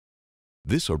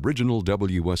This original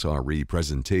WSRE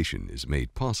presentation is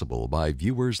made possible by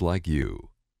viewers like you.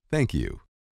 Thank you.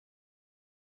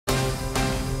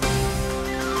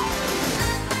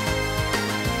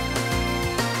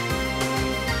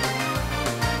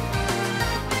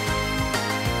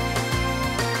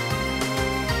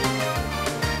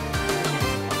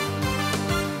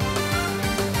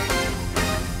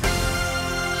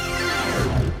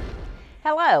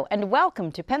 Hello and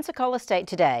welcome to Pensacola State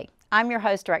Today. I'm your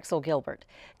host, Drexel Gilbert.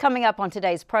 Coming up on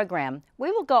today's program, we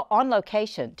will go on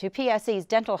location to PSE's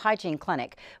Dental Hygiene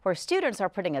Clinic, where students are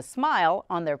putting a smile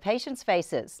on their patients'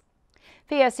 faces.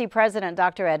 PSE President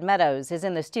Dr. Ed Meadows is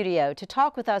in the studio to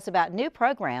talk with us about new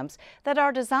programs that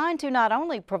are designed to not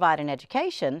only provide an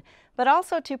education, but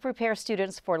also to prepare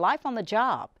students for life on the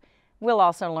job. We'll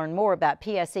also learn more about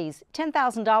PSE's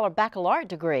 $10,000 baccalaureate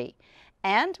degree.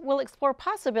 And we'll explore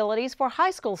possibilities for high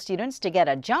school students to get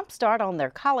a jump start on their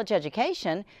college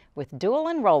education with dual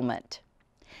enrollment.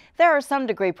 There are some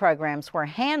degree programs where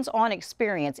hands-on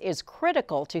experience is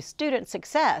critical to student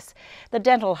success. The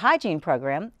dental hygiene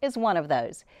program is one of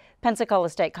those. Pensacola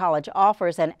State College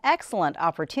offers an excellent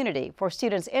opportunity for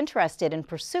students interested in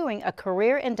pursuing a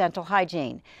career in dental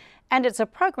hygiene. And it's a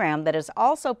program that is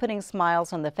also putting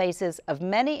smiles on the faces of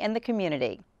many in the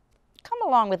community. Come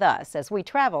along with us as we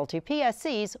travel to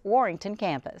PSC's Warrington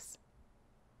campus.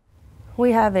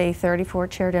 We have a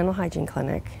 34-chair dental hygiene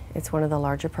clinic. It's one of the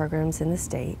larger programs in the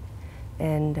state,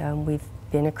 and we've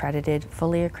been accredited,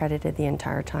 fully accredited the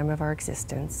entire time of our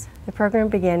existence. The program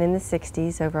began in the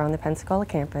 60s over on the Pensacola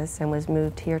campus and was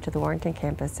moved here to the Warrington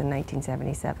campus in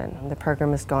 1977. The program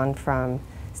has gone from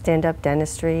stand-up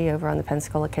dentistry over on the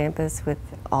Pensacola campus with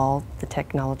all the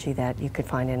technology that you could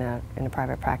find in a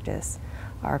private practice.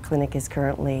 Our clinic is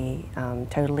currently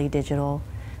totally digital.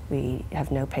 We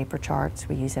have no paper charts.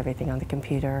 We use everything on the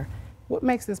computer. What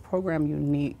makes this program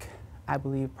unique, I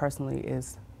believe personally,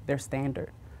 is their standard.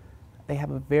 They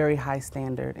have a very high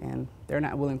standard, and they're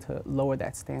not willing to lower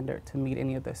that standard to meet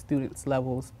any of the students'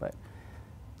 levels, but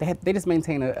they just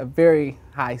maintain a very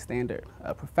high standard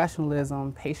of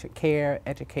professionalism, patient care,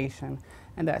 education,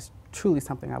 and that's truly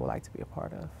something I would like to be a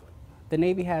part of. The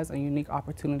Navy has a unique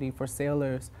opportunity for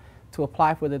sailors to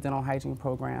apply for the dental hygiene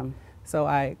program. So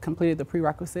I completed the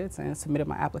prerequisites and submitted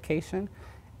my application,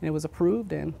 and it was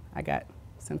approved, and I got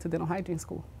sent to dental hygiene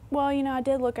school. Well, you know, I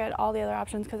did look at all the other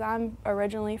options because I'm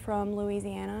originally from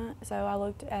Louisiana, so I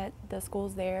looked at the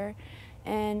schools there.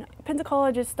 And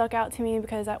Pensacola just stuck out to me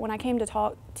because when I came to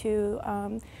talk to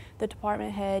the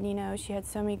department head, you know, she had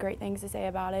so many great things to say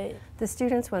about it. The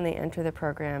students, when they enter the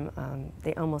program,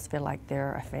 they almost feel like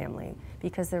they're a family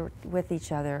because they're with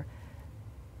each other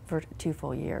for 2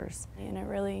 full years. And it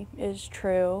really is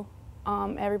true.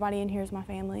 Everybody in here is my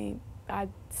family. I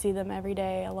see them every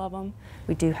day. I love them.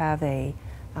 We do have a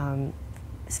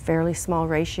fairly small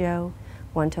ratio,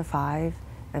 1:5,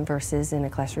 and versus in a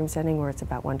classroom setting where it's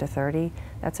about 1:30.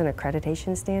 That's an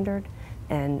accreditation standard,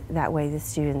 and that way the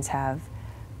students have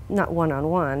not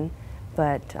one-on-one,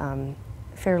 but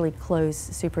fairly close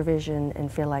supervision and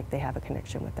feel like they have a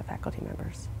connection with the faculty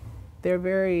members. They're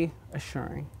very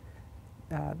assuring.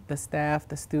 The staff,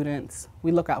 the students,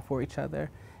 we look out for each other,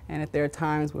 and if there are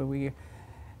times where we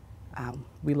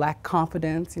lack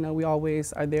confidence, you know, we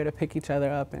always are there to pick each other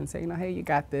up and say, you know, hey, you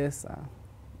got this.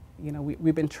 You know,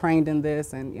 we've been trained in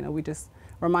this, and you know, we just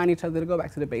remind each other to go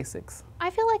back to the basics. I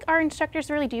feel like our instructors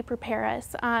really do prepare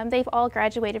us. They've all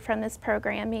graduated from this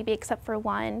program, maybe except for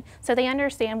one, so they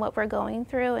understand what we're going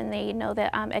through, and they know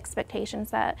the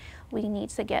expectations that we need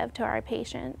to give to our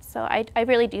patients. So I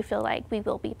really do feel like we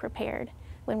will be prepared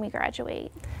when we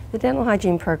graduate. The dental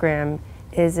hygiene program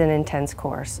is an intense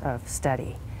course of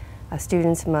study.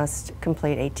 Students must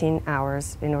complete 18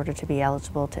 hours in order to be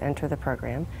eligible to enter the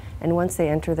program, and once they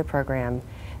enter the program,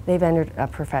 they've entered a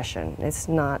profession. It's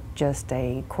not just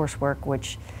a coursework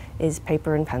which is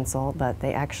paper and pencil, but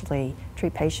they actually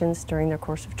treat patients during their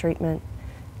course of treatment,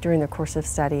 during their course of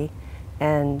study,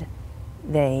 and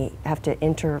they have to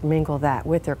intermingle that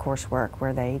with their coursework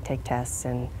where they take tests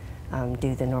and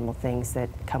do the normal things that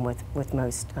come with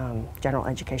most general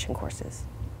education courses.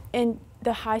 And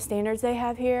the high standards they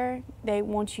have here, they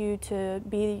want you to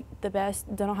be the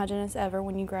best dental hygienist ever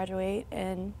when you graduate,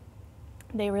 and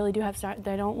they really do have,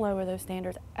 they don't lower those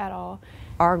standards at all.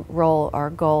 Our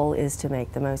goal is to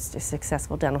make the most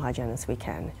successful dental hygienists we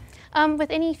can.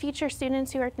 With any future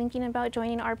students who are thinking about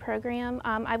joining our program,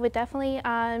 I would definitely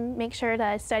make sure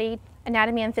to study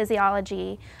anatomy and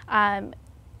physiology.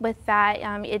 With that,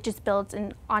 it just builds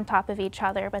on top of each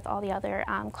other with all the other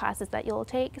classes that you'll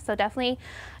take. So definitely,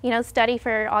 you know, study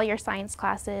for all your science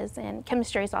classes, and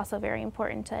chemistry is also very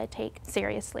important to take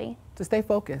seriously. To stay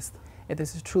focused if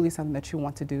this is truly something that you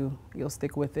want to do, you'll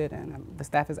stick with it, and the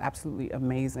staff is absolutely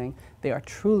amazing. They are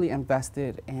truly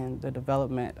invested in the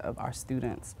development of our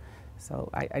students.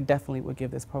 So I definitely would give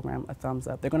this program a thumbs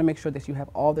up. They're going to make sure that you have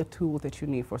all the tools that you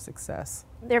need for success.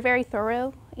 They're very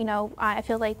thorough. You know, I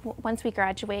feel like once we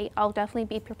graduate, I'll definitely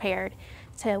be prepared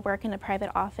to work in a private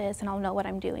office and I'll know what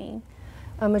I'm doing.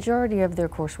 A majority of their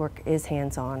coursework is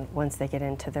hands-on once they get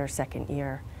into their second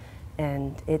year,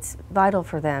 and it's vital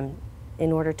for them.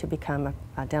 In order to become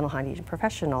a dental hygiene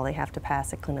professional, they have to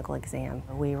pass a clinical exam.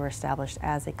 We were established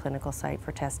as a clinical site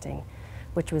for testing,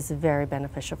 which was very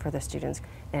beneficial for the students,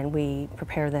 and we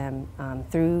prepare them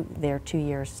through their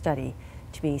 2-year study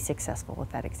to be successful with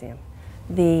that exam.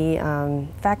 The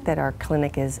fact that our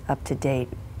clinic is up to date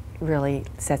really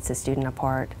sets the student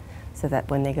apart, so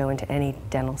that when they go into any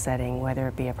dental setting, whether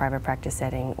it be a private practice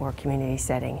setting or community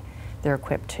setting, they're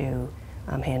equipped to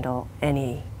handle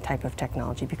any type of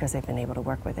technology because they've been able to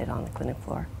work with it on the clinic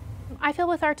floor. I feel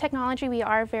with our technology we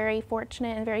are very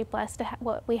fortunate and very blessed to have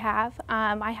what we have.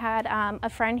 I had a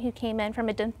friend who came in from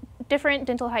a different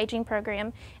dental hygiene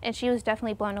program, and she was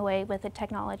definitely blown away with the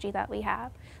technology that we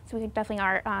have. So we definitely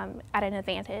are at an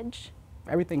advantage.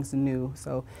 Everything's new,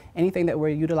 so anything that we're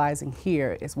utilizing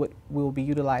here is what we'll be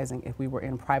utilizing if we were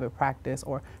in private practice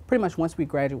or pretty much once we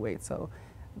graduate. So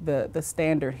the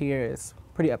standard here is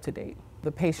pretty up to date.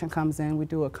 The patient comes in, we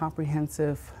do a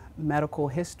comprehensive medical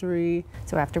history.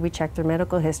 So after we check their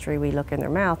medical history, we look in their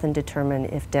mouth and determine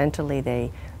if dentally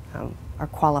they are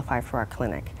qualified for our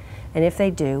clinic. And if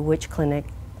they do, which clinic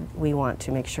we want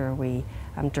to make sure we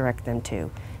direct them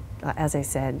to. As I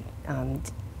said,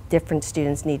 different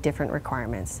students need different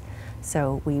requirements.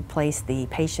 So we place the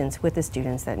patients with the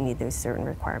students that need those certain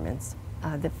requirements.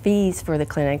 The fees for the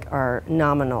clinic are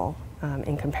nominal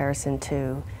in comparison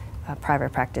to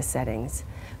private practice settings.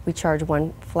 We charge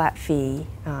one flat fee,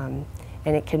 and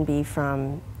it can be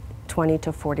from $20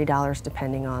 to $40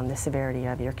 depending on the severity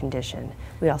of your condition.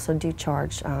 We also do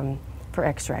charge for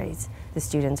x-rays. The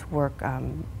students work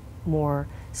more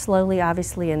slowly,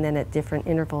 obviously, and then at different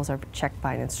intervals are checked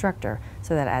by an instructor,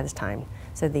 so that adds time.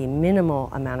 So the minimal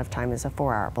amount of time is a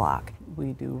 4-hour block.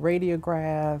 We do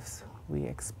radiographs, we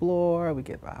explore, we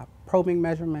give probing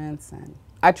measurements, and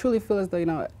I truly feel as though, you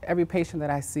know, every patient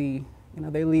that I see, you know,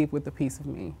 they leave with a piece of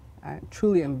me. I'm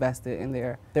truly invested in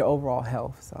their overall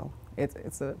health. So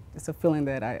it's a feeling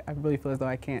that I really feel as though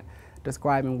I can't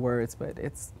describe in words, but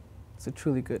it's a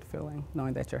truly good feeling,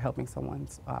 knowing that you're helping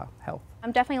someone's health.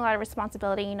 Definitely a lot of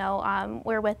responsibility. You know,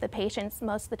 we're with the patients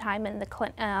most of the time in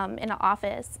the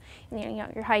office. You know,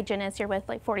 your hygienist, you're with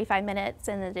like 45 minutes,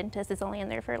 and the dentist is only in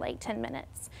there for like 10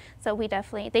 minutes. So they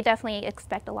definitely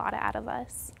expect a lot out of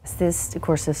us. This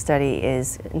course of study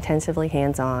is intensively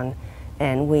hands-on,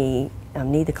 and we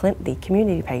need the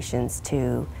community patients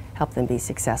to help them be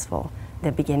successful.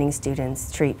 The beginning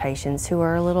students treat patients who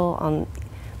are a little on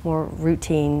more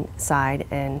routine side,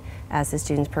 and as the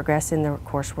students progress in their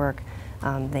coursework,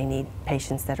 they need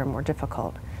patients that are more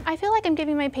difficult. I feel like I'm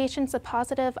giving my patients a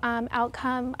positive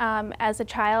outcome. As a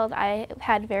child, I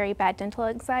had very bad dental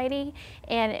anxiety,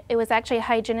 and it was actually a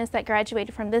hygienist that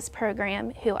graduated from this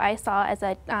program who I saw as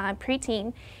a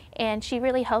preteen, and she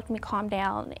really helped me calm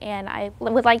down, and I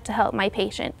would like to help my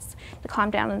patients to calm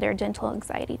down in their dental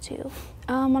anxiety too.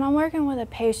 When I'm working with a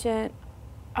patient,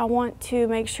 I want to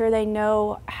make sure they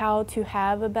know how to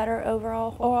have a better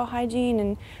overall oral hygiene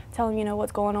and tell them, you know,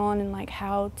 what's going on and like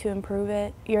how to improve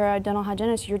it. You're a dental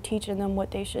hygienist, you're teaching them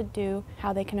what they should do,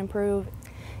 how they can improve.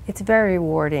 It's very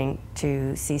rewarding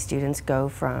to see students go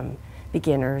from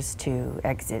beginners to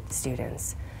exit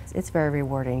students. It's very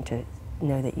rewarding to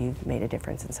know that you've made a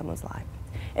difference in someone's life.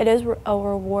 It is a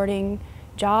rewarding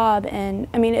job, and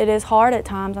I mean, it is hard at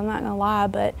times, I'm not gonna lie,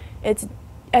 but it's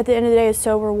at the end of the day, it's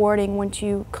so rewarding once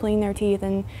you clean their teeth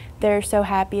and they're so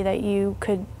happy that you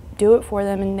could do it for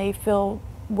them, and they feel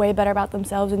way better about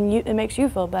themselves, and it makes you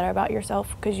feel better about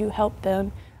yourself because you helped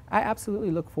them. I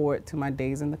absolutely look forward to my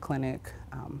days in the clinic.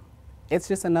 It's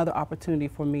just another opportunity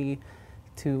for me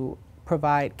to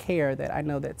provide care that I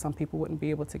know that some people wouldn't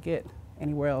be able to get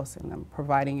anywhere else, and I'm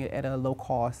providing it at a low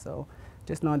cost. So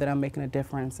just knowing that I'm making a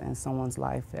difference in someone's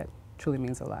life, that truly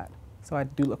means a lot. So I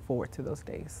do look forward to those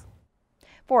days.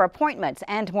 For appointments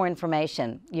and more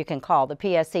information, you can call the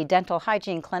PSC Dental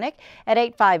Hygiene Clinic at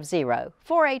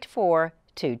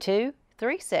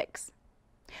 850-484-2236.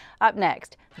 Up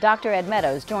next, Dr. Ed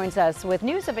Meadows joins us with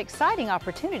news of exciting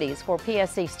opportunities for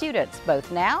PSC students,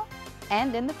 both now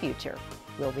and in the future.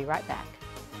 We'll be right back.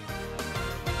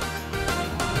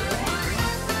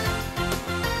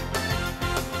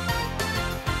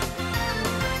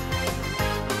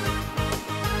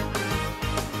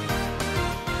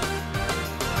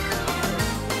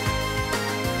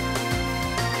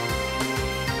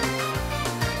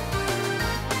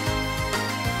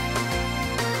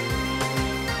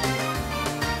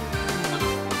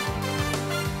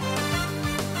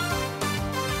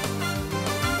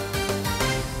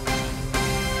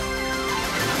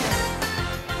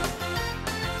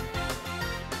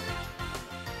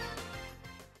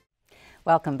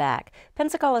 Welcome back.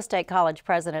 Pensacola State College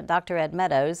President Dr. Ed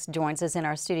Meadows joins us in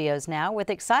our studios now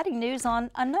with exciting news on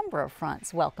a number of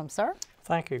fronts. Welcome, sir.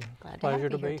 Thank you. Pleasure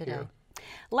to be today. here.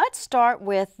 Let's start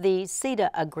with the CETA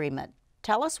agreement.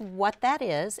 Tell us what that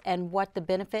is and what the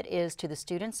benefit is to the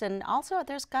students, and also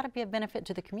there's got to be a benefit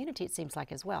to the community, it seems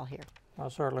like, as well here.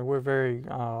 Certainly, we're very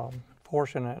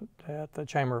fortunate that the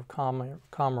Chamber of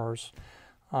Commerce,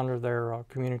 under their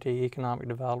Community Economic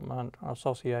Development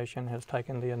Association, has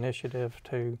taken the initiative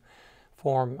to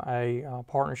form a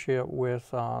partnership with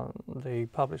the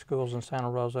public schools in Santa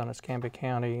Rosa and Escambia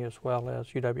County, as well as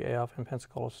UWF and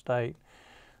Pensacola State,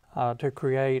 to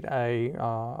create a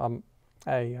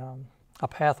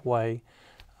pathway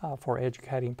for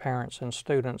educating parents and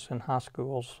students in high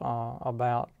schools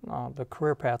about the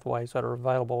career pathways that are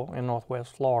available in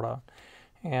Northwest Florida.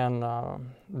 And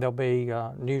there'll be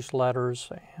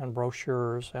newsletters and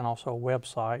brochures and also a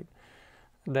website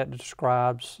that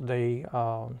describes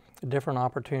the different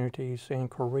opportunities in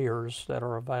careers that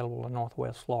are available in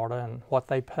Northwest Florida and what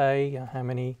they pay and how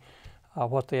many,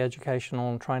 what the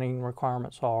educational and training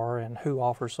requirements are and who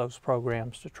offers those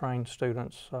programs to train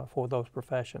students for those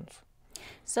professions.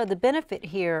 So the benefit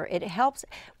here, it helps,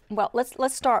 well,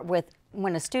 let's start with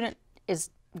when a student is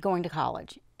going to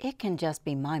college. It can just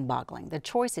be mind-boggling. The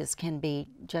choices can be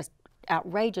just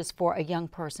outrageous for a young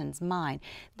person's mind.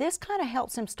 This kind of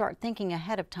helps them start thinking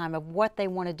ahead of time of what they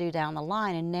want to do down the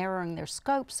line and narrowing their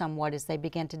scope somewhat as they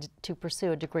begin to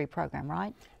pursue a degree program,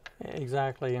 right?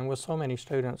 Exactly, and with so many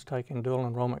students taking dual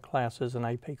enrollment classes and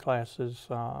AP classes,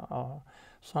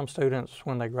 some students,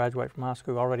 when they graduate from high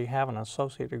school, already have an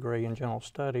associate degree in general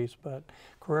studies, but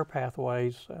Career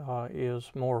Pathways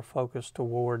is more focused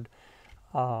toward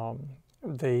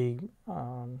the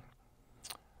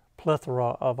plethora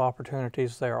of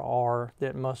opportunities there are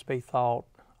that must be thought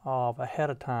of ahead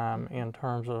of time in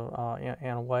terms of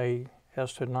in a way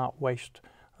as to not waste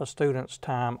a student's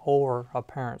time or a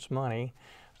parent's money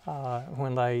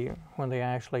when they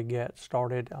actually get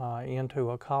started into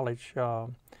a college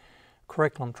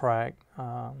curriculum track.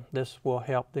 This will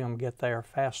help them get there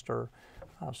faster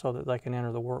so that they can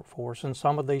enter the workforce. And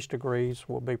some of these degrees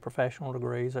will be professional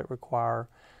degrees that require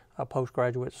a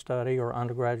postgraduate study, or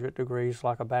undergraduate degrees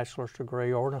like a bachelor's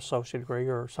degree or an associate degree,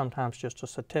 or sometimes just a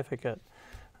certificate.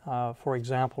 For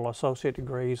example, associate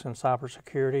degrees in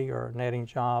cybersecurity are netting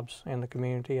jobs in the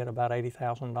community at about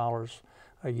 $80,000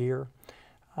 a year.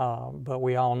 But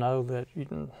we all know that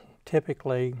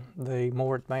typically the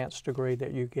more advanced degree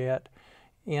that you get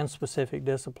in specific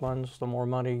disciplines, the more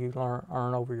money you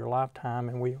earn over your lifetime,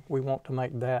 and we want to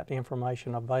make that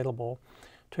information available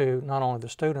to not only the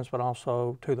students but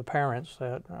also to the parents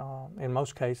that in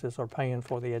most cases are paying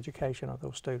for the education of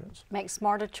those students. Make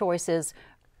smarter choices,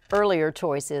 earlier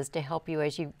choices to help you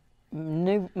as you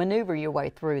maneuver your way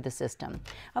through the system.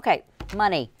 Okay,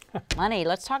 money. Money.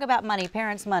 Let's talk about money,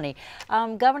 parents' money.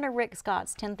 Governor Rick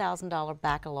Scott's $10,000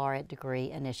 baccalaureate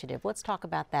degree initiative. Let's talk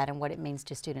about that and what it means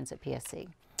to students at PSC.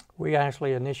 We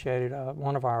actually initiated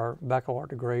one of our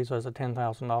baccalaureate degrees as a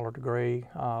 $10,000 degree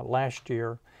last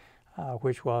year,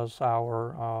 which was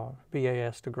our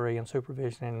BAS degree in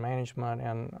supervision and management,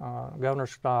 and Governor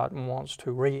Scott wants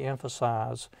to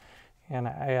re-emphasize and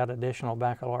add additional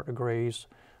baccalaureate degrees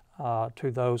to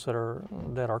those that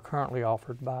are currently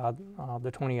offered by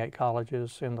the 28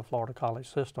 colleges in the Florida college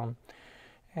system.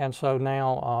 And so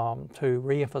now to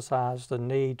re-emphasize the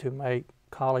need to make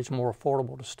college more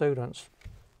affordable to students,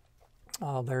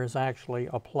 there is actually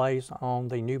a place on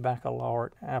the new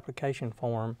baccalaureate application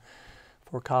form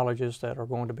for colleges that are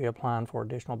going to be applying for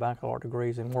additional baccalaureate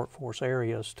degrees in workforce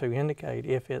areas to indicate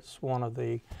if it's one of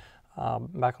the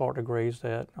baccalaureate degrees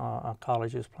that a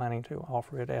college is planning to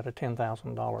offer it at a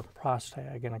 $10,000 price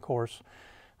tag. And of course,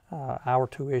 our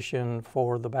tuition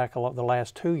for the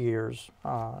last 2 years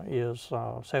is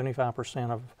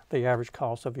 75% of the average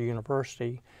cost of a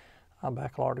university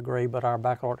baccalaureate degree, but our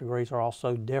baccalaureate degrees are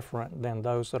also different than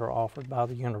those that are offered by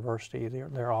the university.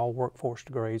 They're all workforce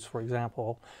degrees. For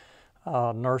example,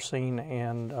 nursing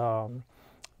and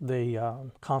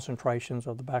the concentrations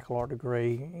of the baccalaureate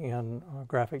degree in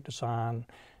graphic design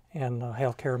and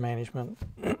healthcare management.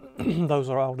 Those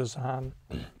are all designed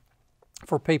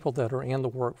for people that are in the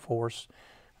workforce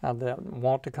that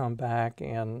want to come back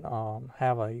and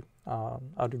have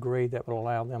a degree that will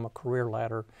allow them a career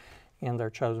ladder in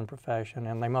their chosen profession,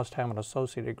 and they must have an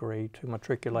associate degree to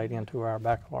matriculate into our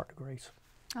baccalaureate degrees.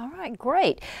 All right,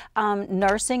 great.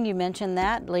 Nursing, you mentioned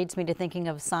that, leads me to thinking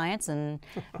of science and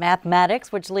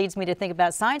mathematics, which leads me to think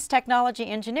about science, technology,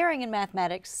 engineering, and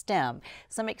mathematics, STEM.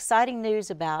 Some exciting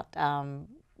news about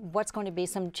what's going to be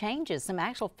some changes, some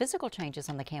actual physical changes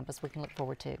on the campus we can look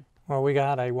forward to? Well, we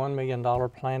got a $1 million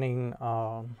planning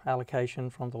allocation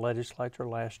from the legislature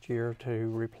last year to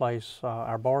replace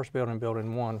our Bars building,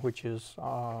 Building 1, which is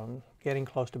getting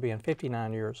close to being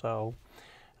 59 years old.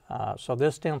 So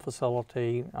this STEM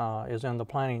facility is in the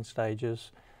planning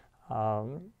stages.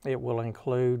 It will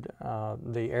include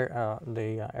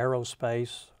the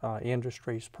aerospace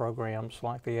industries programs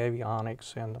like the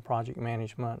avionics and the project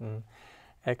management and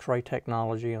X-ray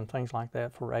technology and things like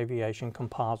that for aviation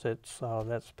composites.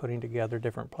 That's putting together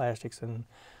different plastics and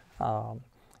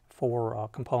for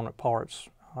component parts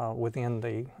within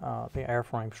the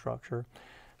airframe structure.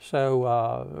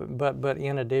 So, but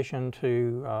in addition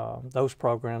to those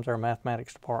programs, our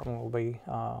mathematics department will be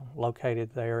located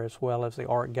there, as well as the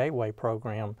Art Gateway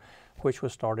program, which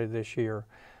was started this year.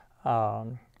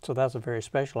 So that's a very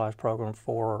specialized program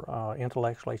for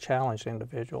intellectually challenged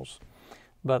individuals.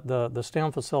 But the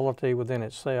STEM facility within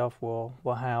itself will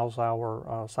house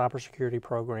our cybersecurity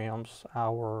programs,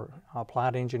 our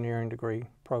applied engineering degree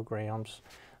programs,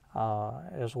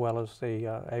 as well as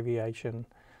the aviation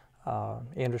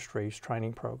industries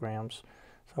training programs.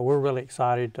 So we're really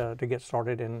excited to get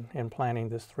started in planning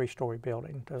this 3-story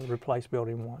building to replace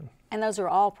Building 1. And those are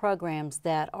all programs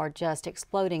that are just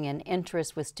exploding in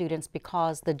interest with students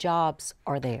because the jobs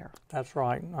are there. That's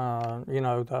right. You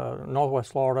know, the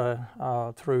Northwest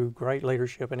Florida, through great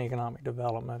leadership and economic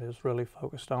development, is really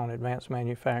focused on advanced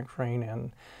manufacturing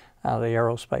and the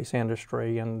aerospace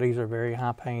industry, and these are very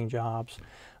high-paying jobs.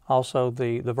 Also,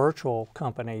 the virtual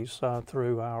companies,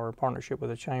 through our partnership with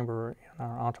the Chamber and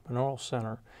our Entrepreneurial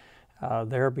Center,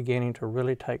 they're beginning to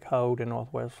really take hold in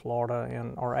Northwest Florida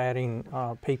and are adding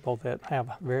people that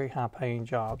have very high-paying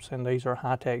jobs. And these are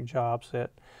high-tech jobs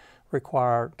that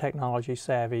require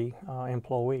technology-savvy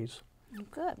employees.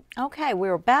 Good. Okay,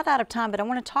 we're about out of time, but I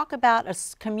want to talk about a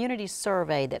community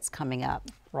survey that's coming up.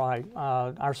 Right.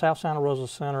 Our South Santa Rosa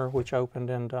Center, which opened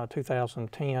in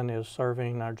 2010, is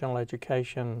serving our general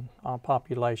education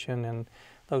population, and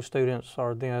those students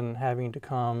are then having to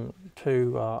come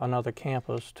to another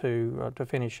campus to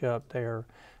finish up their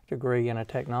degree in a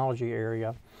technology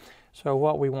area. So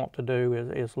what we want to do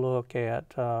is look at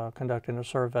conducting a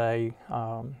survey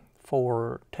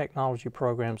for technology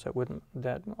programs that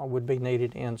would be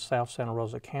needed in South Santa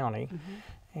Rosa County.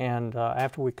 Mm-hmm. And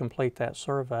after we complete that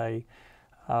survey,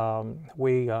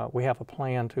 we have a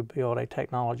plan to build a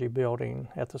technology building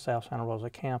at the South Santa Rosa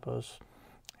campus.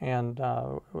 And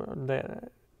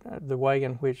the way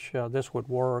in which this would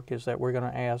work is that we're going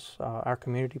to ask our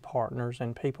community partners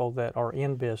and people that are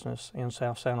in business in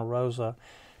South Santa Rosa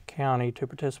County to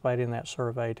participate in that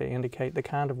survey to indicate the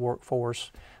kind of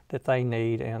workforce that they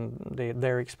need and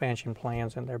their expansion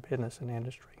plans in their business and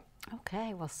industry.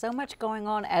 Okay, well, so much going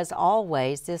on as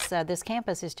always. This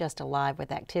campus is just alive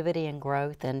with activity and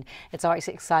growth, and it's always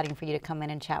exciting for you to come in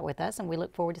and chat with us, and we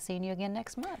look forward to seeing you again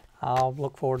next month. I'll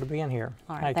look forward to being here.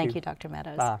 All right, thank you, Dr.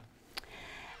 Meadows. Bye.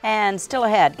 And still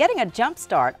ahead, getting a jump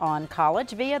start on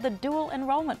college via the dual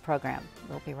enrollment program.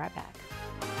 We'll be right back.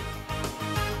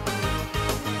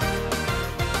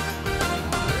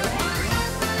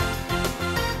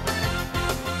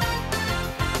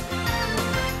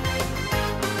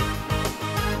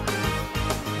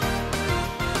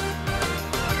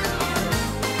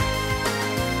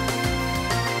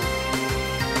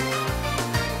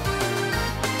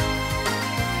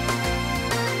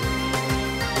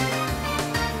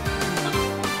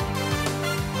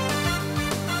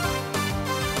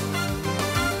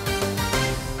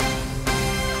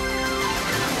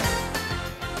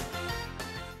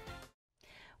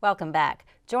 Welcome back.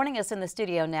 Joining us in the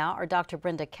studio now are Dr.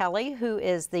 Brenda Kelly, who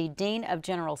is the Dean of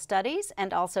General Studies,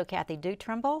 and also Kathy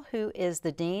Dutrimble, who is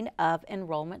the Dean of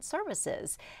Enrollment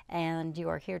Services. And you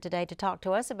are here today to talk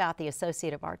to us about the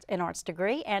Associate of Arts in Arts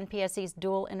degree and PSE's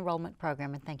dual enrollment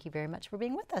program. And thank you very much for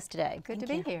being with us today. Good to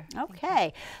be here.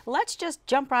 Okay, let's just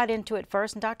jump right into it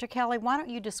first. And Dr. Kelly, why don't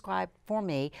you describe for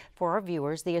me, for our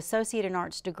viewers, the Associate in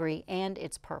Arts degree and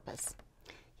its purpose?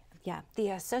 Yeah, the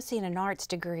Associate in Arts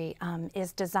degree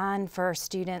is designed for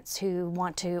students who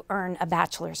want to earn a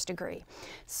bachelor's degree.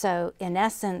 So in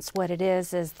essence, what it is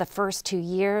the first 2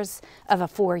 years of a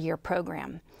 4-year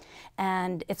program.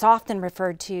 And it's often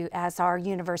referred to as our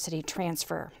university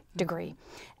transfer degree.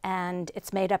 And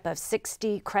it's made up of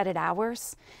 60 credit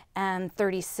hours, and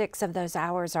 36 of those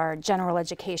hours are general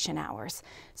education hours.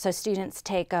 So students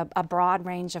take a broad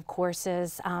range of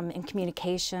courses in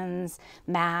communications,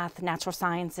 math, natural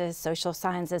sciences, social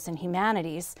sciences, and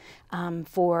humanities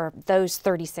for those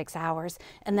 36 hours.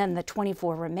 And then the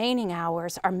 24 remaining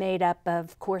hours are made up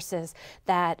of courses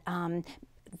that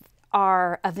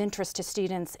are of interest to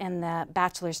students in the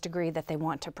bachelor's degree that they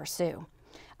want to pursue.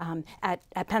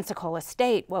 At Pensacola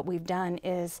State, what we've done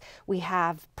is we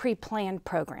have pre-planned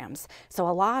programs. So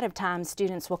a lot of times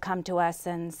students will come to us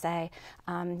and say,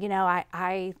 you know,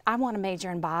 I want to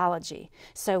major in biology.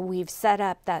 So we've set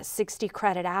up that 60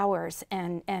 credit hours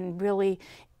and really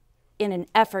in an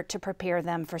effort to prepare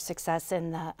them for success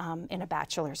in a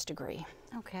bachelor's degree.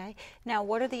 Okay. Now,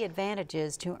 what are the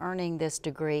advantages to earning this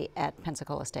degree at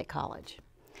Pensacola State College?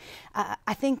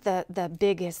 I think the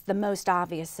biggest, the most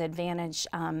obvious advantage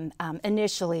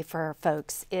initially for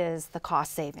folks is the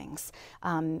cost savings.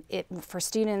 For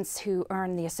students who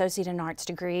earn the Associate in Arts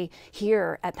degree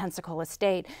here at Pensacola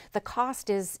State, the cost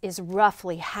is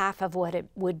roughly half of what it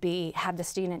would be had the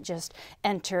student just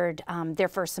entered their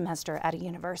first semester at a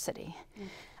university.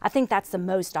 I think that's the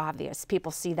most obvious.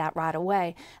 People see that right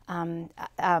away.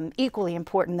 Equally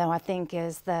important, though, I think,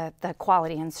 is the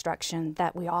quality instruction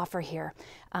that we offer here.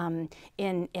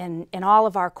 In all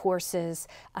of our courses,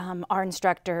 our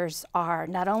instructors are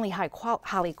not only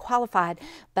highly qualified,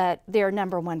 but their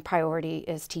 #1 priority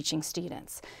is teaching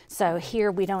students. So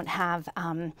here we don't have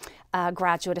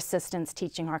graduate assistants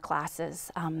teaching our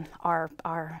classes. Our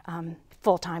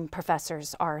full-time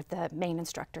professors are the main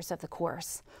instructors of the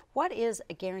course. What is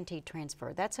a guaranteed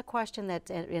transfer? That's a question that,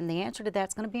 and the answer to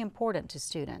that's going to be important to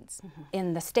students.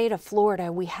 In the state of Florida,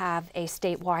 we have a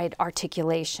statewide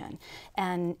articulation,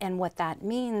 and what that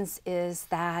means is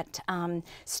that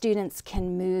students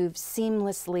can move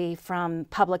seamlessly from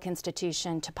public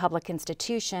institution to public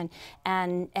institution,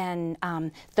 and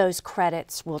those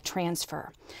credits will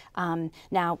transfer.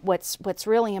 Now, what's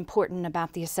really important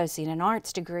about the Associate in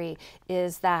Arts degree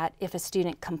is that if a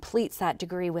student completes that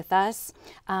degree with us,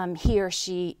 he or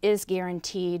she is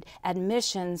guaranteed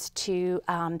admissions to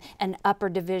an upper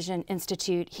division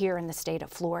institute here in the state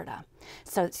of Florida.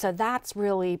 So that's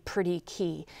really pretty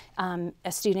key.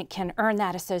 A student can earn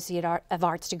that Associate of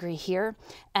Arts degree here,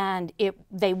 and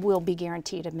they will be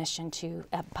guaranteed admission to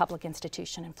a public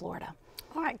institution in Florida.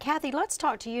 All right, Kathy, let's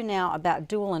talk to you now about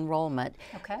dual enrollment.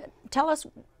 Okay. Tell us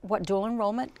what dual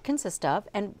enrollment consists of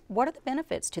and what are the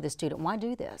benefits to the student? Why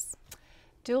do this?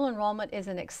 Dual enrollment is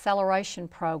an acceleration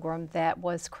program that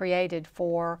was created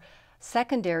for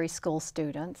secondary school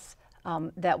students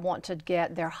that want to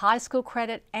get their high school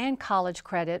credit and college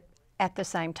credit at the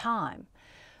same time.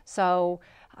 So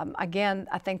again,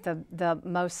 I think the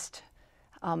most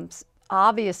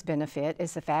obvious benefit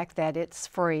is the fact that it's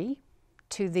free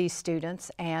to these students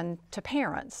and to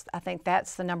parents. I think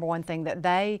that's the #1 thing that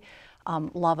they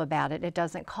love about it. It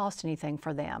doesn't cost anything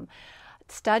for them.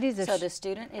 Studies so the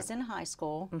student is in high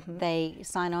school, they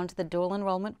sign on to the dual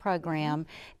enrollment program,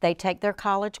 they take their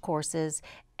college courses,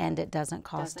 and it doesn't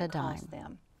cost a dime.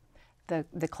 Them.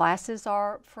 The classes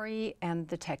are free and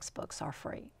the textbooks are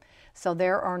free. So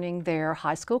they're earning their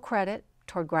high school credit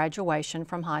toward graduation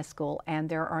from high school, and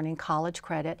they're earning college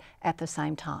credit at the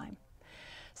same time.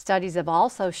 Studies have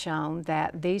also shown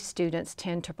that these students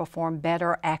tend to perform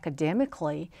better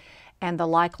academically, and the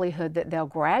likelihood that they'll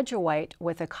graduate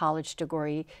with a college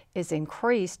degree is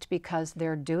increased because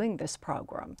they're doing this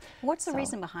program. What's the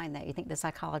reason behind that? You think the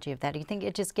psychology of that? Do you think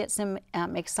it just gets them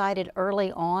excited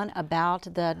early on about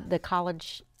the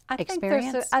college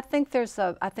experience? I think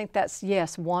that's,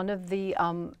 yes, one of the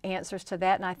answers to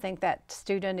that, and I think that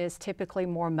student is typically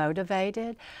more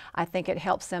motivated. I think it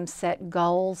helps them set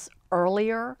goals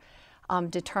earlier,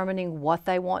 determining what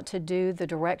they want to do, the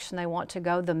direction they want to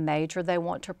go, the major they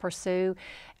want to pursue.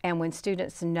 And when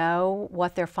students know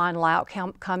what their final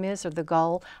outcome is or the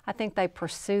goal, I think they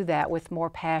pursue that with more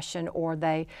passion, or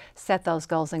they set those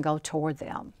goals and go toward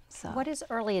them. So, what is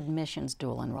early admissions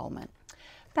dual enrollment?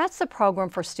 That's the program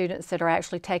for students that are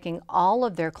actually taking all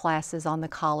of their classes on the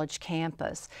college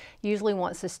campus. Usually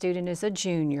once a student is a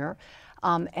junior,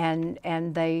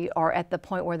 and they are at the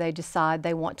point where they decide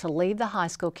they want to leave the high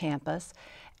school campus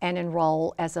and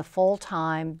enroll as a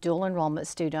full-time dual enrollment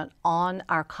student on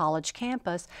our college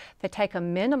campus. They take a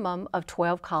minimum of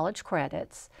 12 college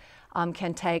credits,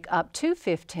 can take up to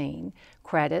 15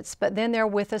 credits, but then they're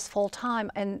with us full-time,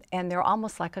 and they're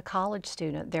almost like a college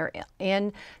student. They're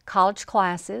in college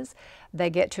classes. They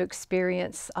get to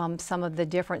experience some of the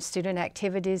different student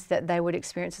activities that they would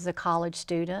experience as a college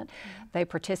student. They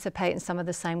participate in some of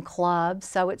the same clubs.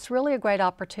 So it's really a great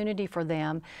opportunity for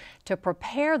them to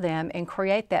prepare them and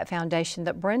create that foundation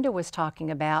that Brenda was talking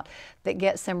about that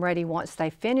gets them ready once they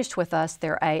finished with us,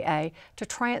 their AA, to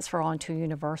transfer on to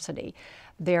university.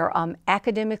 They're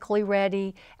academically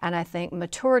ready, and I think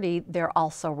maturity, they're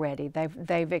also ready.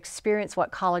 They've experienced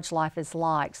what college life is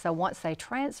like. So once they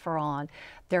transfer on,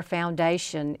 their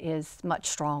foundation is much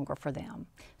stronger for them.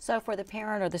 So for the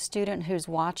parent or the student who's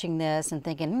watching this and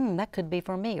thinking, that could be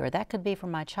for me or that could be for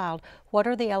my child, what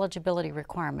are the eligibility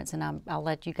requirements? And I'll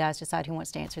let you guys decide who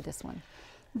wants to answer this one.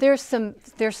 There's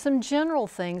some general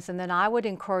things, and then I would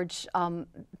encourage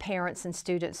parents and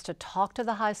students to talk to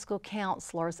the high school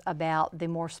counselors about the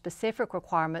more specific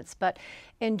requirements. But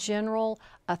in general,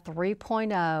 a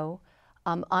 3.0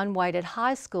 unweighted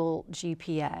high school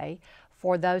GPA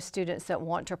for those students that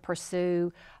want to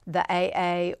pursue the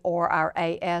AA or our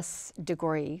AS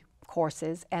degree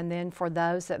courses, and then for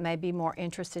those that may be more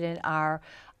interested in our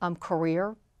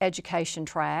career education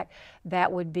track,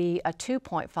 that would be a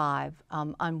 2.5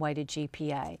 unweighted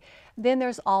GPA. Then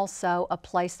there's also a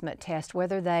placement test,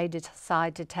 whether they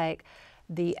decide to take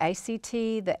the ACT,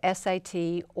 the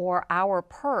SAT, or our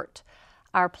PERT,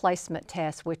 our placement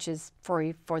test, which is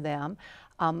free for them.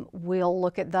 We'll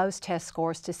look at those test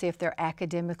scores to see if they're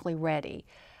academically ready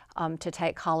to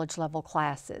take college level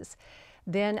classes.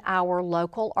 Then our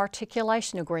local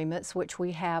articulation agreements, which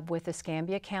we have with the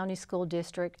Escambia County School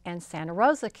District and Santa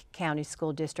Rosa County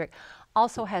School District,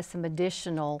 also has some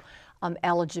additional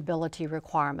eligibility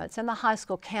requirements. And the high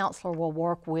school counselor will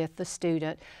work with the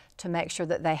student to make sure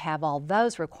that they have all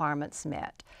those requirements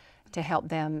met, to help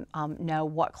them know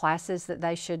what classes that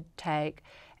they should take,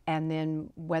 and then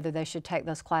whether they should take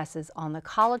those classes on the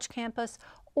college campus,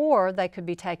 or they could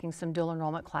be taking some dual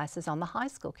enrollment classes on the high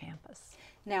school campus.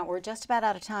 Now, we're just about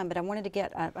out of time, but I wanted to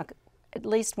get at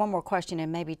least one more question,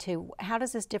 and maybe two. How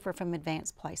does this differ from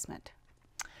advanced placement?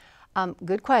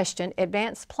 Good question.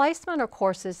 Advanced placement are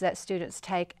courses that students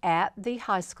take at the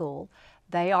high school.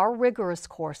 They are rigorous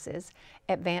courses.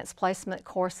 Advanced placement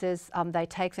courses, they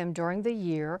take them during the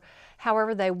year.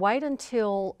 However, they wait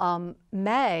until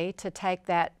May to take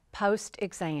that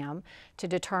post-exam to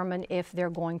determine if they're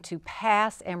going to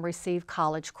pass and receive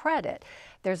college credit.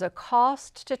 There's a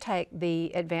cost to take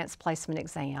the advanced placement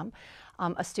exam.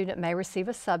 A student may receive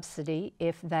a subsidy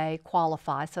if they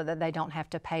qualify, so that they don't have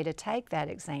to pay to take that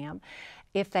exam.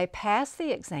 If they pass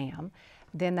the exam,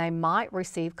 then they might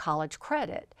receive college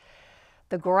credit.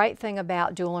 The great thing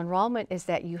about dual enrollment is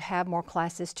that you have more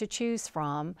classes to choose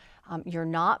from. You're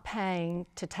not paying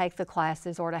to take the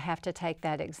classes or to have to take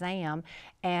that exam.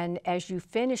 And as you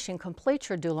finish and complete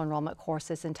your dual enrollment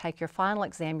courses and take your final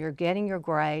exam, you're getting your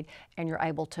grade and you're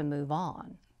able to move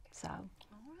on. So.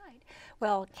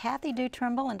 Well, Kathy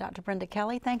Dew-Trimble and Dr. Brenda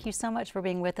Kelly, thank you so much for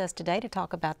being with us today to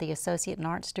talk about the Associate in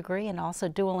Arts degree and also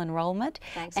dual enrollment.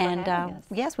 Thanks for having us.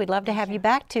 Yes, we'd love to have you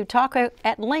back to talk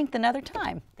at length another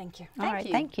time. Thank you. All right,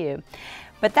 thank you.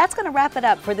 But that's going to wrap it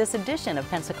up for this edition of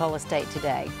Pensacola State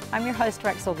Today. I'm your host,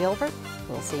 Drexel Gilbert.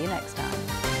 We'll see you next time.